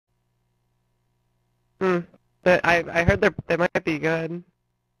But I heard they might be good.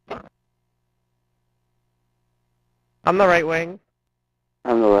 I'm the right wing.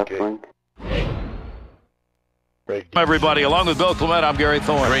 I'm the left wing. Everybody, along with Bill Clement, I'm Gary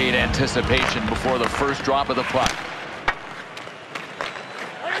Thorne. Great anticipation before the first drop of the puck.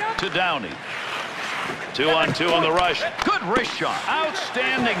 To Downey. 2-on-2 on the rush. Good wrist shot.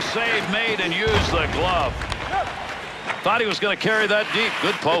 Outstanding save made and used the glove. Thought he was going to carry that deep.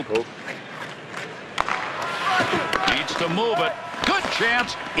 Good poke. Needs to move it. Good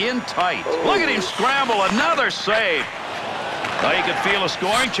chance in tight. Look at him scramble. Another save. Well, you could feel a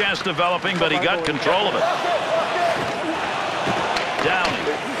scoring chance developing, but he got control of it. Downey.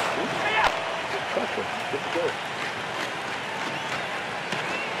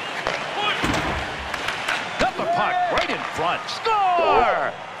 Got the puck right in front.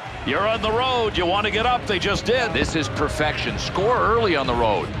 Score! You're on the road. You want to get up. They just did. This is perfection. Score early on the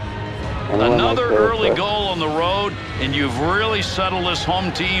road. Another early goal on the road, and you've really settled this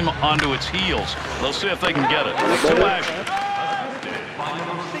home team onto its heels. Let's see if they can get it. To Ashley.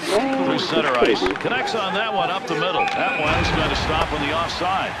 Through center ice. Connects on that one up the middle. That one's going to stop on the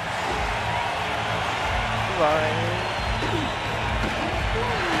offside.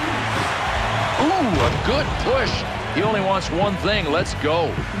 Ooh, a good push. He only wants one thing. Let's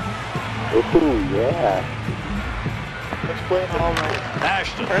go. Ooh, yeah. Oh my.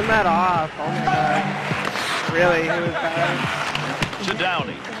 Ashton. Turn that off. Oh my god. Really? It was bad. To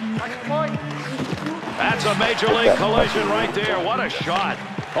Downey. That's a major league collision right there. What a shot.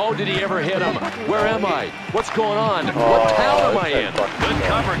 Oh, did he ever hit him? Where am I? What's going on? What town am I in? Good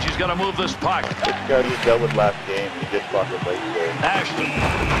coverage. He's got to move this puck. This guy he dealt with last game. He did fucking late there. Ashton.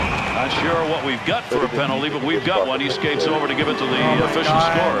 Not sure what we've got for a penalty, but we've got one. He skates over to give it to the official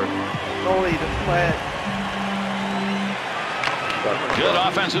scorer. Goalie to split. Good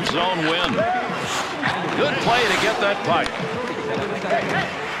offensive zone win. Good play to get that puck.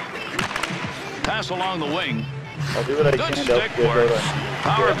 Pass along the wing. I'll do what I Good can. stick work.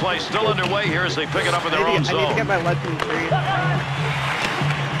 Power play still underway here as they pick it up in their own zone. I need to get my legend free.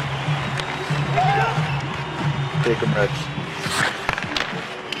 Take him, Rich.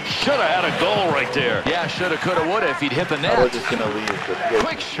 Should have had a goal right there. Yeah, should have, could have, would have if he'd hit the net. I was just going to leave.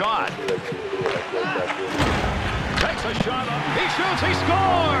 Quick shot. Takes a shot up. He shoots. He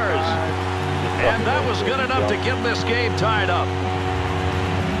scores. And that was good enough to get this game tied up.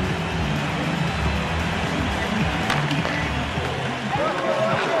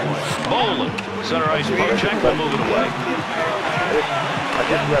 Bolin. Center ice puck check. We'll move it away.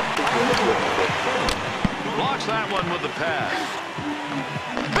 Blocks that one with the pass.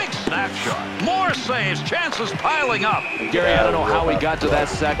 Big snapshot. More saves. Chances piling up. Gary, I don't know how he got to that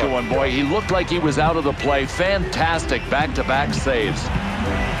second one, boy. He looked like he was out of the play. Fantastic back-to-back saves.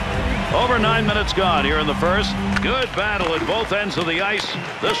 Over 9 minutes gone here in the first. Good battle at both ends of the ice.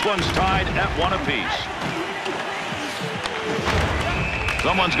 This one's tied at 1 apiece.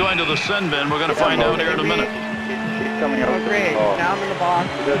 Someone's going to the sin bin. We're going to find out here in a minute. He's coming out. Oh, great. Down in the box.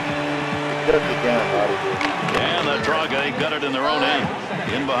 And that draw guy got it in their own end.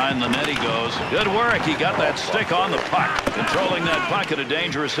 In behind the net he goes. Good work. He got that stick on the puck. Controlling that puck in a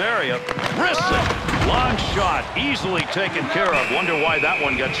dangerous area. Wrists it. Long shot. Easily taken care of. Wonder why that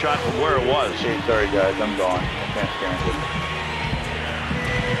one got shot from where it was. Okay, sorry guys. I'm gone. I can't stand it.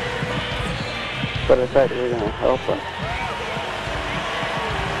 But I thought you were going to help us.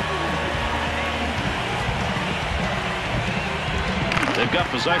 They've got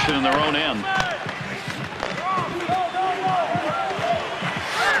possession in their own end.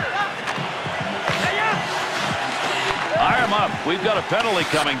 Arm up. We've got a penalty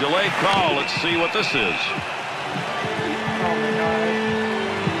coming. Delayed call. Let's see what this is.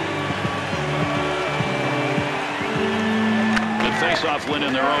 Good face-off win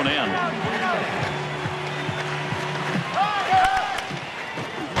in their own end.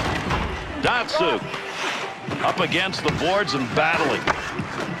 Datsuk. Up against the boards and battling.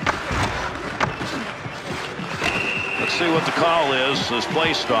 Let's see what the call is as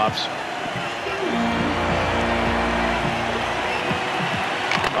play stops.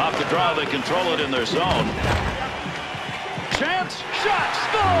 Off the draw, they control it in their zone. Chance, shot,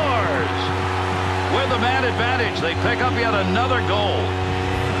 scores! With the man advantage, they pick up yet another goal.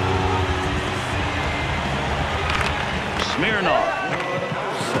 Smirnov.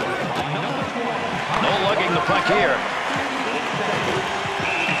 No lugging the puck here.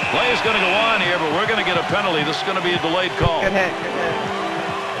 Play is going to go on here, but we're going to get a penalty. This is going to be a delayed call. Good hit. Good hit.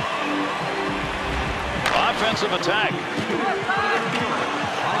 Offensive attack.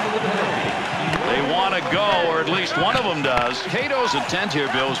 They want to go, or at least one of them does. Cato's intent here,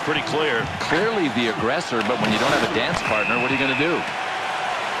 Bill, is pretty clear. Clearly the aggressor, but when you don't have a dance partner, what are you going to do?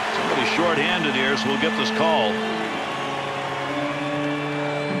 Somebody short-handed here, so we'll get this call.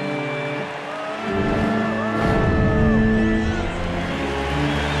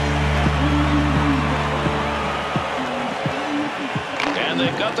 And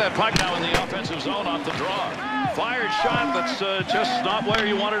they've got that puck now in the offensive zone off the draw. Fired shot that's just not where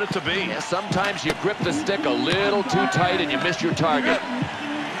you wanted it to be. Yeah, sometimes you grip the stick a little too tight and you miss your target.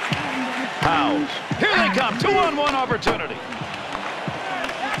 Howes. Here they come. 2-on-1 opportunity.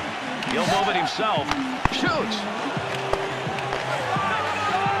 He'll move it himself. Shoots.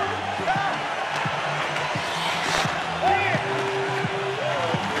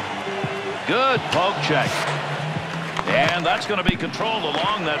 Good poke check. And that's going to be controlled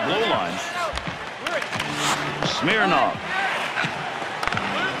along that blue line. Smirnov.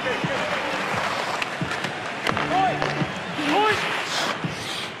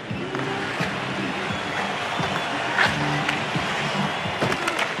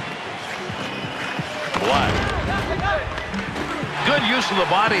 Black. Good use of the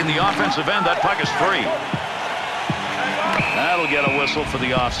body in the offensive end. That puck is free. That'll get a whistle for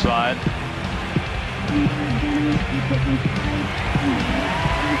the offside.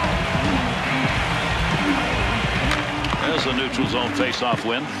 There's a neutral zone face-off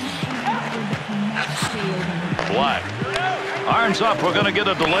win. Black. Arms up. We're going to get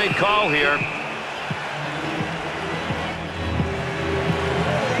a delayed call here.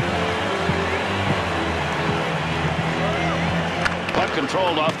 Puck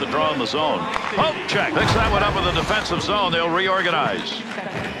controlled off the draw in the zone. Poke check. Picks that one up in the defensive zone. They'll reorganize.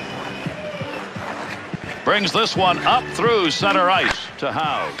 Brings this one up through center ice to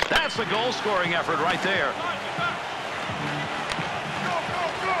Howes. That's a goal-scoring effort right there.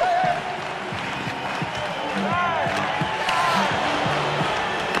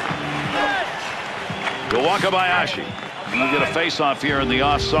 Wakabayashi. And we get a face-off here in the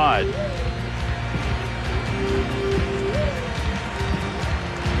offside.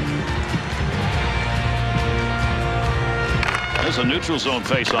 There's a neutral zone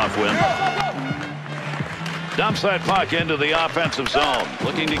face-off win. Dumps that puck into the offensive zone.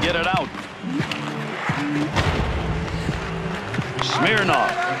 Looking to get it out.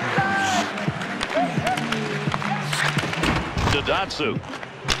 Smirnov. Dadatsu.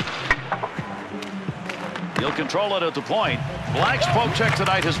 He'll control it at the point. Black's poke check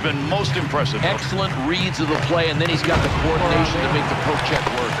tonight has been most impressive. Excellent reads of the play, and then he's got the coordination to make the poke check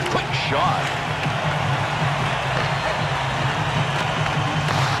work. Quick shot.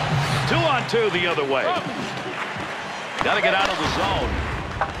 2-on-2 the other way. Got to get out of the zone.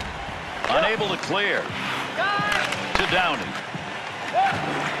 Unable to clear. To Downey.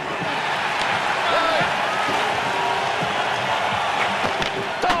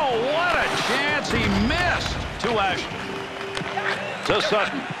 He missed to Ashton. To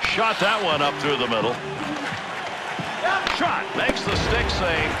Sutton. Shot that one up through the middle. Shot. Makes the stick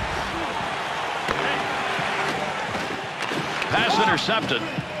save. Pass intercepted.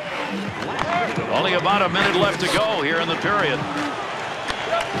 Only about a minute left to go here in the period.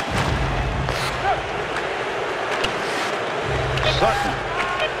 Sutton.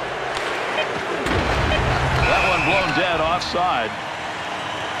 That one blown dead offside.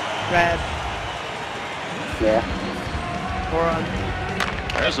 Red. Yeah. 4 on.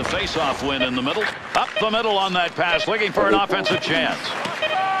 There's a face-off win in the middle. Up the middle on that pass, looking for an offensive chance.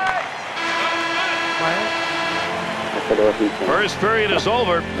 First period is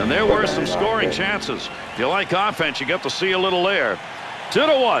over, and there were some scoring chances. If you like offense, you get to see a little there.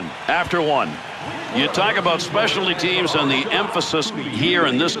 2-1 after 1. You talk about specialty teams, and the emphasis here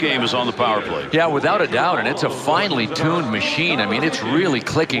in this game is on the power play. Yeah, without a doubt, and it's a finely tuned machine. I mean, it's really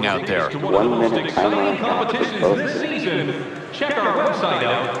clicking out there. 1 minute timeout. Competitions this season. Check our website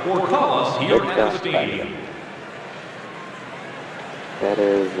out or call us here at the stadium. That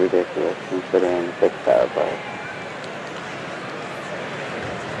is ridiculous considering 6 power play.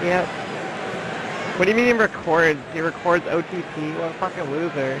 Yep. What do you mean he records? He records OTP? What a fucking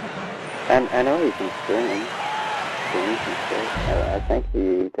loser. And I know he can stream. I think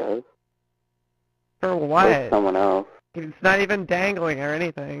he does. For what? Or someone else. It's not even dangling or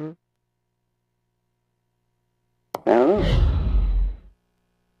anything. I don't know.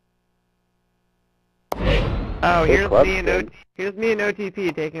 Oh, His here's club's me and good. here's me and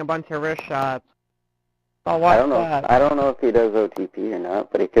OTP taking a bunch of wrist shots. I'll watch I don't know. that. I don't know if he does OTP or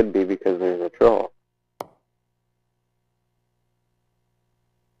not, but he could be because there's a troll.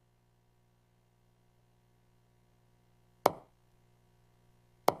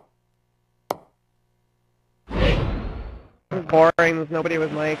 Nobody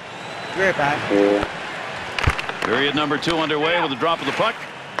was Mike. Be right back. Yeah. Period number 2 underway with the drop of the puck.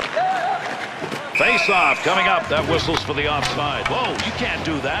 Face-off coming up. That whistles for the offside. Whoa, you can't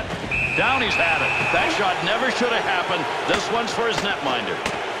do that. Downey's had it. That shot never should have happened. This one's for his netminder.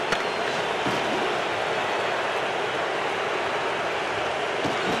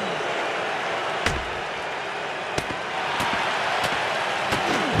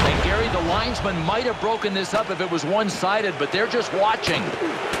 And Gary, the linesman might have broken this up if it was one-sided, but they're just watching.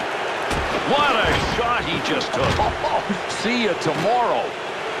 What a shot he just took. See you tomorrow.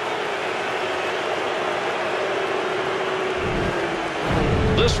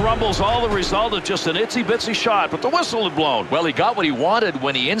 This rumble's all the result of just an itsy-bitsy shot, but the whistle had blown. Well, he got what he wanted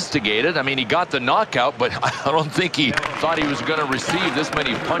when he instigated. I mean, he got the knockout, but I don't think he thought he was going to receive this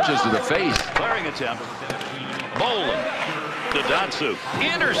many punches to the face. Clearing attempt. Boland to Datsuk.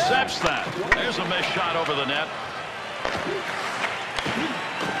 Intercepts that. There's a missed shot over the net.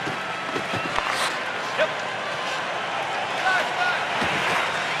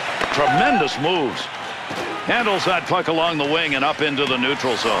 Tremendous moves. Handles that puck along the wing and up into the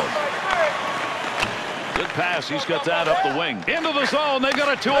neutral zone. Good pass. He's got that up the wing. Into the zone. They've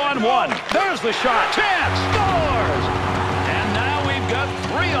got a 2-on-1. There's the shot. Chance. Scores! And now we've got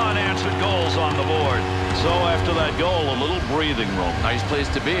 3 unanswered goals on the board. So after that goal, a little breathing room. Nice place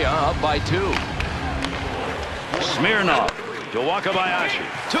to be, huh? Up by 2. Smirnov to Wakabayashi.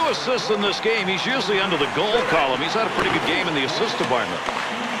 2 assists in this game. He's usually under the goal column. He's had a pretty good game in the assist department.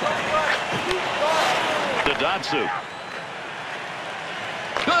 To Datsu.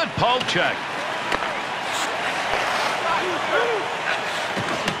 Good poke check.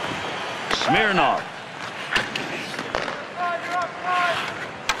 Smirnov.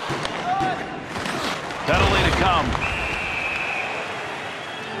 Penalty to come.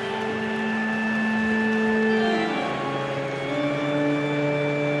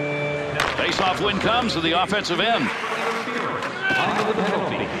 Face-off win comes to the offensive end. Under the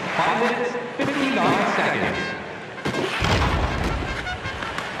penalty, 5 minutes, 59 seconds.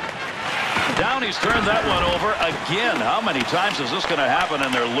 Downey's turned that one over again. How many times is this going to happen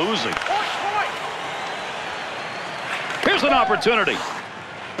and they're losing? Here's an opportunity.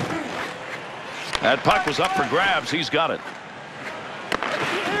 That puck was up for grabs. He's got it.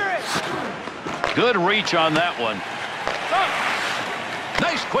 Good reach on that one.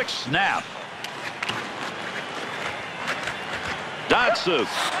 Nice quick snap. Datsuk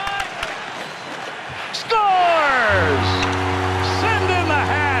scores! Send in the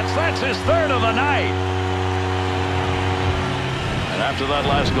hats. That's his 3rd of the night. And after that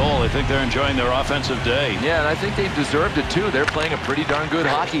last goal, I think they're enjoying their offensive day. Yeah, and I think they deserved it, too. They're playing a pretty darn good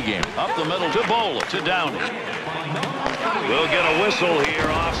hockey game. Up the middle to Bola, to Downey. We'll get a whistle here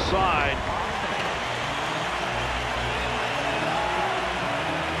offside.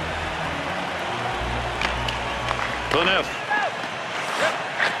 Beniff.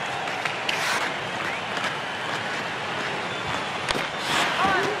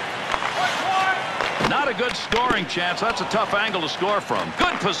 Not a good scoring chance. That's a tough angle to score from.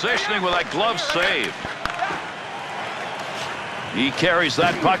 Good positioning with that glove save. He carries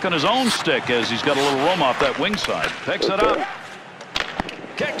that puck on his own stick as he's got a little room off that wing side. Picks it up.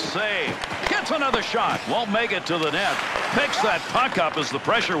 Kick save. Gets another shot. Won't make it to the net. Picks that puck up as the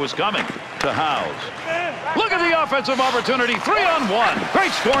pressure was coming to Howes. Look at the offensive opportunity. 3-on-1.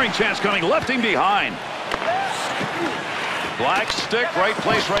 Great scoring chance coming. Left him behind. Black stick, right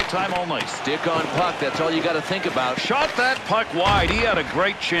place, right time all night. Stick on puck, that's all you got to think about. Shot that puck wide. He had a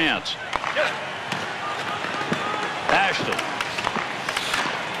great chance. Ashton.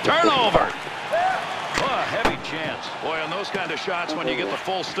 Turnover. Oh, a heavy chance. Boy, on those kind of shots, when you get the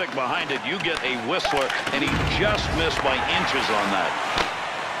full stick behind it, you get a whistler, and he just missed by inches on that.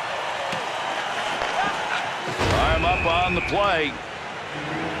 Time up on the play.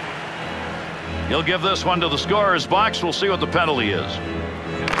 He'll give this one to the scorer's box. We'll see what the penalty is.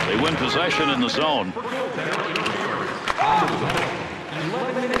 They win possession in the zone.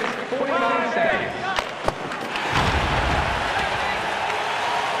 11 minutes, 49 seconds.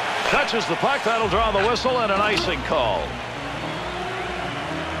 Touches the puck. That'll draw the whistle and an icing call.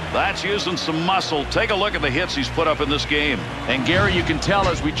 That's using some muscle. Take a look at the hits he's put up in this game. And Gary, you can tell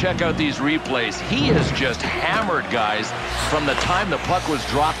as we check out these replays, he has just hammered guys from the time the puck was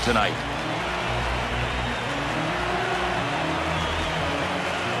dropped tonight.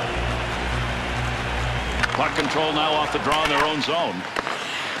 Puck control now off the draw in their own zone.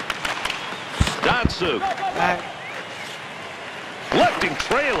 Datsuk. Lefting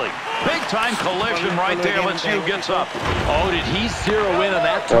trailing. Big-time collision right there. Let's see who gets up. Oh, did he zero in on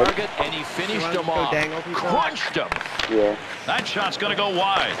that target? And he finished him off. Crunched him. Yeah. That shot's going to go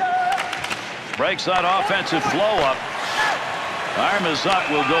wide. Breaks that offensive flow up. Arm is up.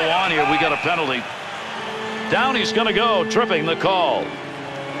 We'll go on here. We got a penalty. Down he's going to go, tripping the call.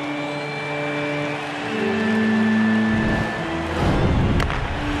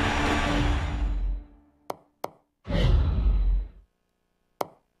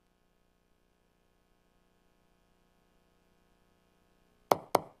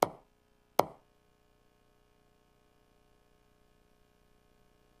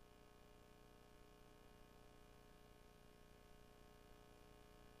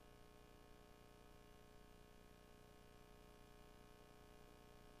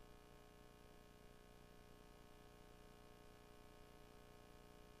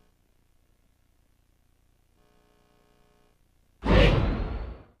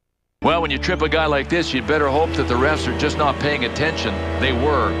 Well, when you trip a guy like this, you'd better hope that the refs are just not paying attention. They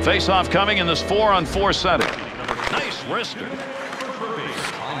were. Face-off coming in this 4-on-4 setting. Nice wrister.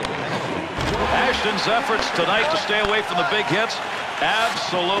 Ashton's efforts tonight to stay away from the big hits,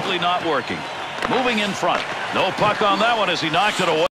 absolutely not working. Moving in front. No puck on that one as he knocked it away.